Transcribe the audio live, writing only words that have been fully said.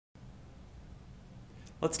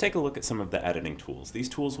Let's take a look at some of the editing tools. These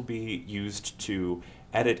tools will be used to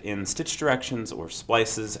edit in stitch directions or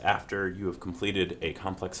splices after you have completed a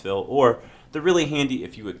complex fill, or they're really handy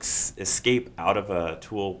if you escape out of a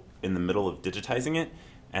tool in the middle of digitizing it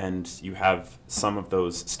and you have some of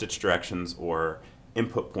those stitch directions or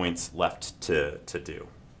input points left to do.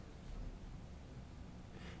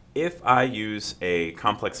 If I use a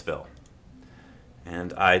complex fill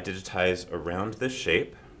and I digitize around this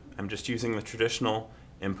shape, I'm just using the traditional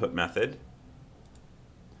input method.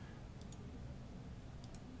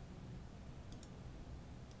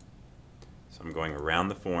 So I'm going around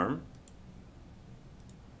the form.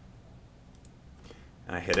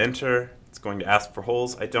 And I hit enter. It's going to ask for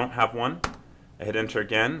holes. I don't have one. I hit enter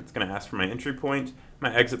again. It's going to ask for my entry point,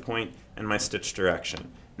 my exit point, and my stitch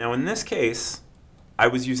direction. Now in this case, I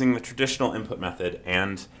was using the traditional input method,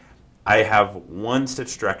 and I have one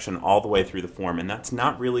stitch direction all the way through the form, and that's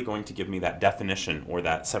not really going to give me that definition or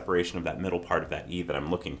that separation of that middle part of that E that I'm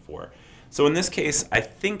looking for. So in this case, I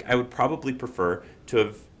think I would probably prefer to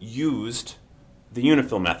have used the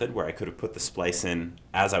unifill method, where I could have put the splice in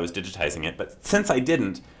as I was digitizing it, but since I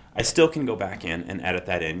didn't, I still can go back in and edit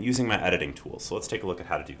that in using my editing tools. So let's take a look at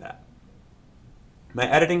how to do that. My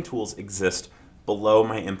editing tools exist below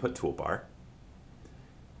my input toolbar,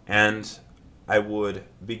 and I would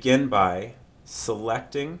begin by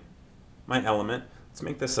selecting my element. Let's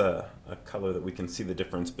make this a color that we can see the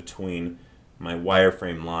difference between my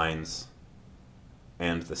wireframe lines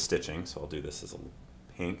and the stitching. So I'll do this as a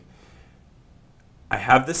pink. I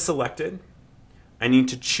have this selected. I need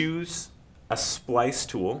to choose a splice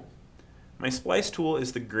tool. My splice tool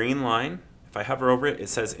is the green line. If I hover over it, it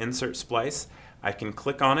says Insert Splice. I can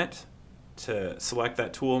click on it to select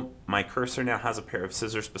that tool. My cursor now has a pair of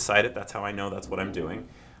scissors beside it. That's how I know that's what I'm doing.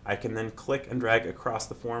 I can then click and drag across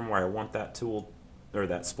the form where I want that tool or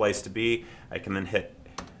that splice to be. I can then hit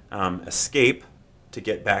Escape to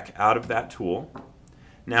get back out of that tool.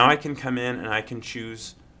 Now I can come in and I can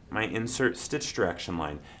choose my Insert Stitch Direction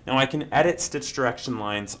line. Now I can edit stitch direction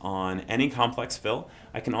lines on any complex fill.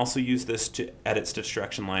 I can also use this to edit stitch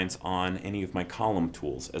direction lines on any of my column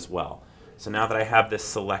tools as well. So now that I have this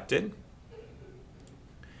selected,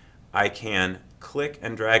 I can click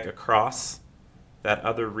and drag across that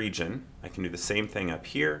other region. I can do the same thing up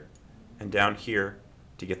here and down here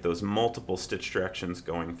to get those multiple stitch directions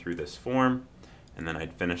going through this form, and then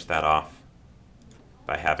I'd finish that off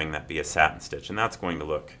by having that be a satin stitch, and that's going to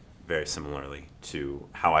look very similarly to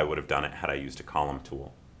how I would have done it had I used a column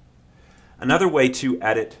tool. Another way to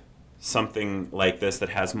edit something like this that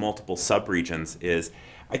has multiple subregions is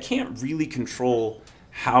I can't really control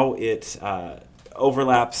how it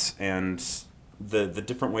overlaps and the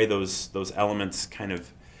different way those elements kind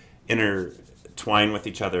of intertwine with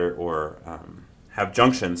each other or have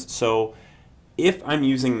junctions. So if I'm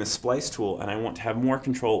using the splice tool and I want to have more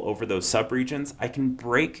control over those subregions, I can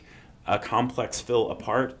break a complex fill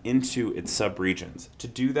apart into its subregions. To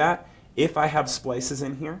do that, if I have splices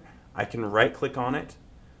in here, I can right click on it,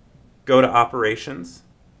 go to Operations,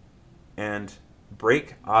 and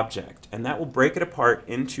Break Object, and that will break it apart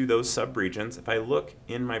into those subregions. If I look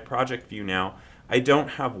in my project view now, I don't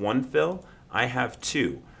have one fill, I have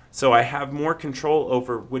two. So I have more control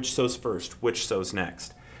over which sews first, which sews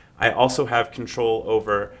next. I also have control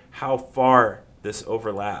over how far this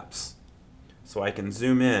overlaps. So I can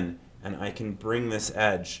zoom in and I can bring this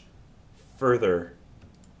edge further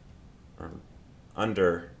or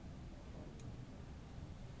under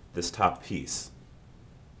this top piece.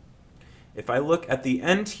 If I look at the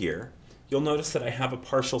end here, you'll notice that I have a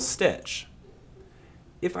partial stitch.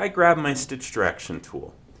 If I grab my stitch direction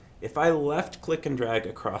tool, if I left click and drag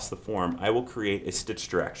across the form, I will create a stitch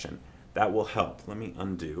direction. That will help. Let me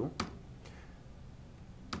undo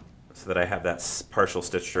so that I have that partial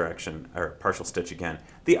stitch direction, or partial stitch again.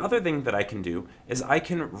 The other thing that I can do is I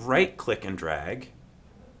can right click and drag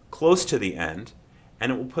close to the end,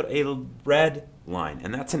 and it will put a red line,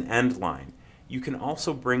 and that's an end line. You can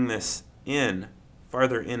also bring this in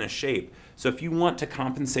farther in a shape. So if you want to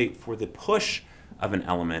compensate for the push of an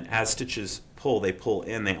element, as stitches pull, they pull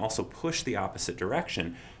in, they also push the opposite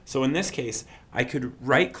direction. So in this case, I could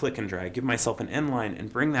right click and drag, give myself an end line,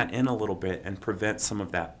 and bring that in a little bit and prevent some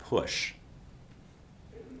of that push.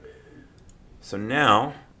 So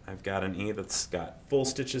now I've got an E that's got full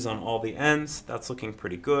stitches on all the ends. That's looking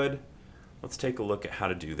pretty good. Let's take a look at how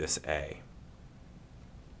to do this A.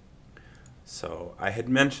 So I had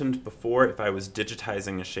mentioned before if I was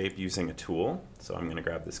digitizing a shape using a tool. So I'm going to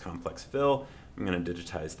grab this complex fill. I'm going to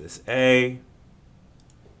digitize this A.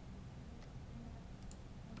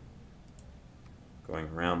 Going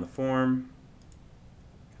around the form,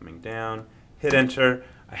 coming down, hit enter.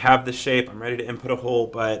 I have the shape, I'm ready to input a hole,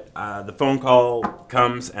 but the phone call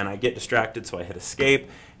comes and I get distracted, so I hit escape,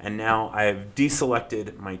 and now I've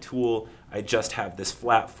deselected my tool. I just have this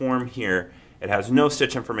flat form here. It has no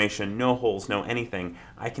stitch information, no holes, no anything.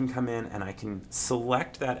 I can come in and I can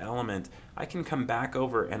select that element. I can come back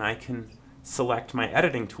over and I can select my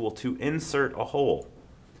editing tool to insert a hole.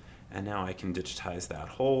 And now I can digitize that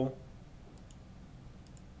hole.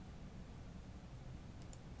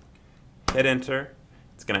 Hit enter.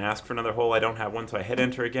 It's going to ask for another hole. I don't have one, so I hit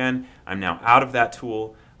enter again. I'm now out of that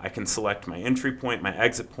tool. I can select my entry point, my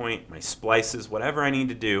exit point, my splices, whatever I need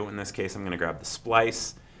to do. In this case, I'm going to grab the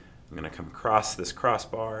splice. I'm going to come across this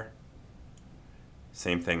crossbar.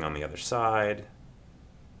 Same thing on the other side.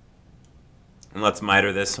 And let's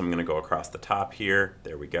miter this, so I'm going to go across the top here.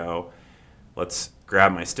 There we go. Let's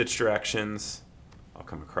grab my stitch directions. I'll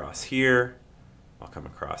come across here. I'll come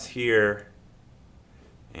across here.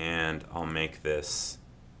 And I'll make this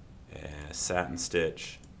a satin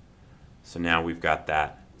stitch. So now we've got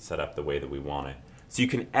that set up the way that we want it. So you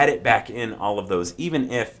can edit back in all of those, even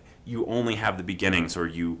if you only have the beginnings or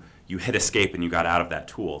you hit escape and you got out of that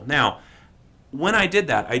tool. Now, when I did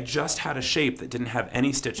that, I just had a shape that didn't have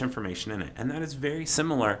any stitch information in it. And that is very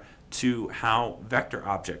similar to how vector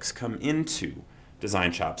objects come into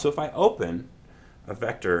DesignShop. So if I open a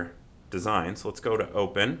vector design, so let's go to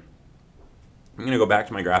open. I'm going to go back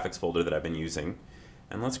to my graphics folder that I've been using,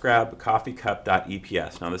 and let's grab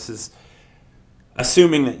coffeecup.eps. Now this is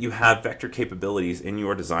assuming that you have vector capabilities in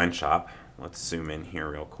your DesignShop. Let's zoom in here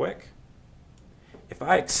real quick. If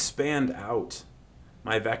I expand out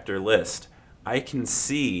my vector list, I can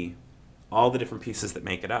see all the different pieces that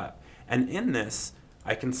make it up. And in this,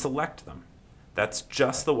 I can select them. That's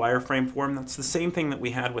just the wireframe form. That's the same thing that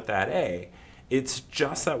we had with that A. It's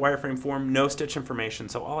just that wireframe form, no stitch information,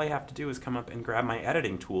 so all I have to do is come up and grab my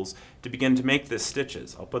editing tools to begin to make this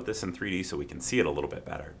stitches. I'll put this in 3D so we can see it a little bit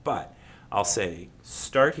better. But I'll say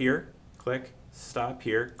start here, click, stop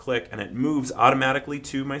here, click, and it moves automatically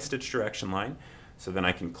to my stitch direction line. So then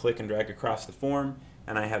I can click and drag across the form,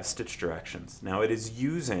 and I have stitch directions. Now it is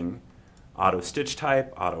using auto stitch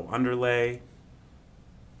type, auto underlay,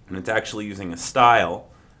 and it's actually using a style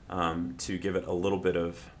to give it a little bit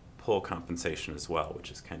of pull compensation as well,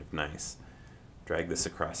 which is kind of nice. Drag this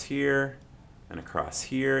across here and across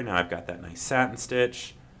here. Now I've got that nice satin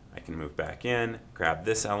stitch. I can move back in, grab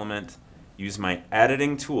this element, use my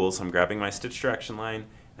editing tool, so I'm grabbing my stitch direction line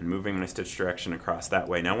and moving my stitch direction across that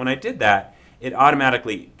way. Now when I did that, it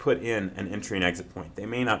automatically put in an entry and exit point. They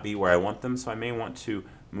may not be where I want them, so I may want to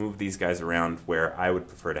move these guys around where I would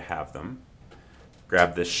prefer to have them.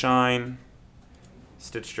 Grab this shine,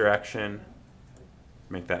 stitch direction,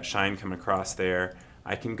 make that shine come across there.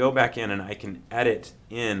 I can go back in and I can edit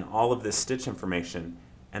in all of this stitch information,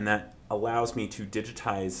 and that allows me to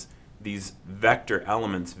digitize these vector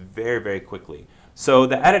elements very, very quickly. So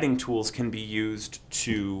the editing tools can be used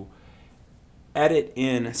to edit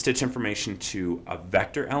in stitch information to a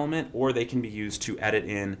vector element, or they can be used to edit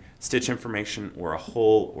in stitch information or a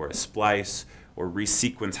hole or a splice, or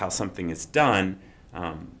resequence how something is done,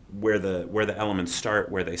 where the elements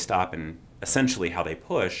start, where they stop, and essentially how they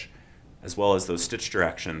push, as well as those stitch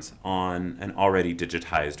directions on an already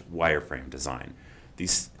digitized wireframe design.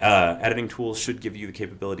 These editing tools should give you the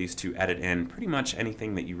capabilities to edit in pretty much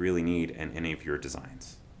anything that you really need in any of your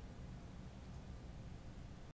designs.